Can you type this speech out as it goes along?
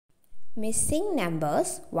Missing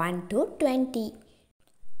numbers 1 to 20.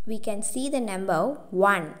 We can see the number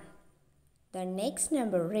 1. The next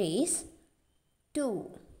number is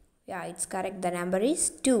 2. Yeah, it's correct. The number is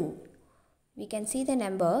 2. We can see the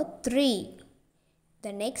number 3.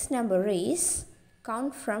 The next number is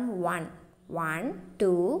count from 1. 1,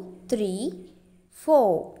 2, 3,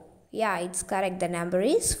 4. Yeah, it's correct. The number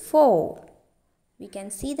is 4. We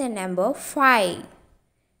can see the number 5.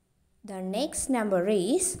 The next number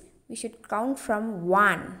is, we should count from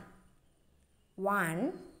 1.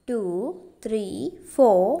 1, 2, 3,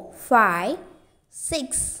 4, 5,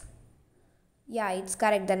 6. Yeah, it's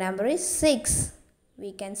correct. The number is 6.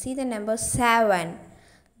 We can see the number 7.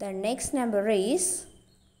 The next number is,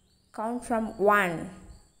 count from 1.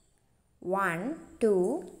 1,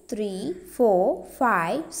 2, 3, 4,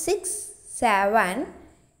 5, 6, 7,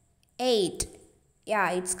 8.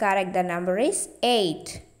 Yeah, it's correct. The number is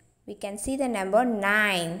 8. We can see the number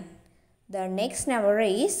 9. The next number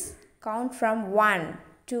is, count from 1,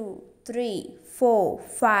 2, 3, 4,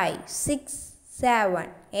 5, 6, 7,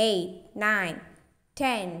 8, 9,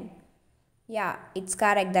 10. Yeah, it's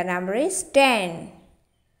correct. The number is 10.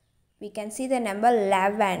 We can see the number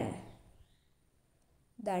 11.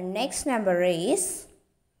 The next number is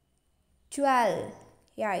 12.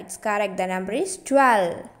 Yeah, it's correct. The number is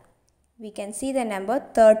 12. We can see the number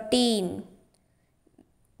 13.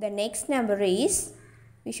 The next number is,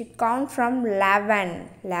 we should count from 11.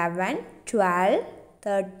 11, 12,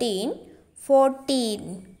 13,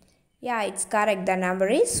 14. Yeah, it's correct. The number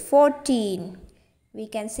is 14. We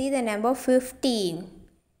can see the number 15.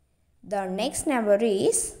 The next number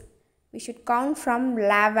is, we should count from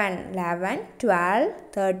 11. 11, 12,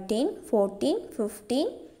 13, 14, 15,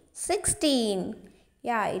 16.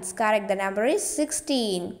 Yeah, it's correct. The number is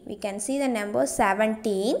 16. We can see the number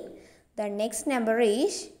 17. The next number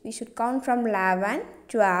is, we should count from 11,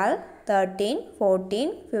 12, 13,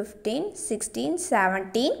 14, 15, 16,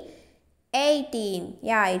 17, 18.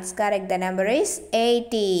 Yeah, it's correct. The number is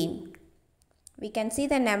 18. We can see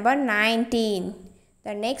the number 19.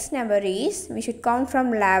 The next number is, we should count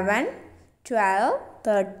from 11, 12,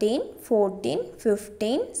 13, 14,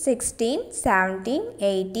 15, 16, 17,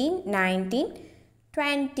 18, 19,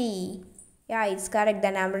 20. Yeah, it's correct.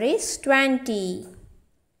 The number is 20.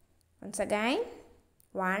 Once again,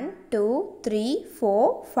 1, 2, 3,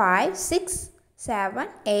 4, 5, 6, 7,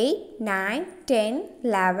 8, 9, 10,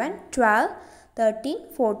 11, 12, 13,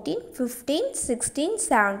 14, 15, 16,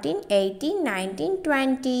 17, 18, 19,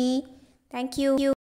 20. Thank you.